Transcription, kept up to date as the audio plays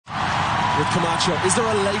with Camacho. Is there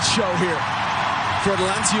a late show here for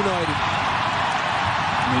Atlanta United?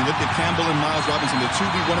 I mean, look at Campbell and Miles Robinson, the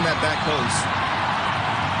 2v1 in that back post.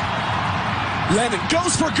 Lennon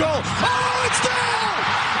goes for goal. Oh, it's there!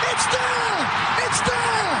 It's there! It's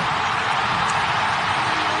there!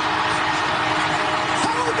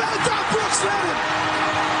 How about that, Brooks Lennon?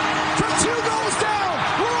 From 2 goals down,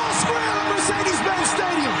 we're all square at Mercedes-Benz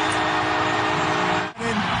Stadium.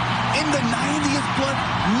 And in the 90th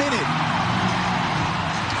minute,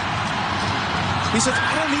 he says,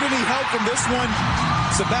 I don't need any help from this one.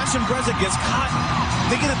 Sebastian Breza gets caught,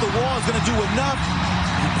 thinking that the wall is going to do enough.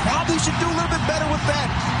 He probably should do a little bit better with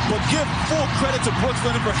that. But give full credit to Brooks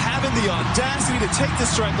Lennon for having the audacity to take the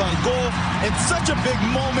strike on goal in such a big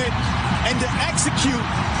moment and to execute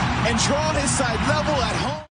and draw his side level at home.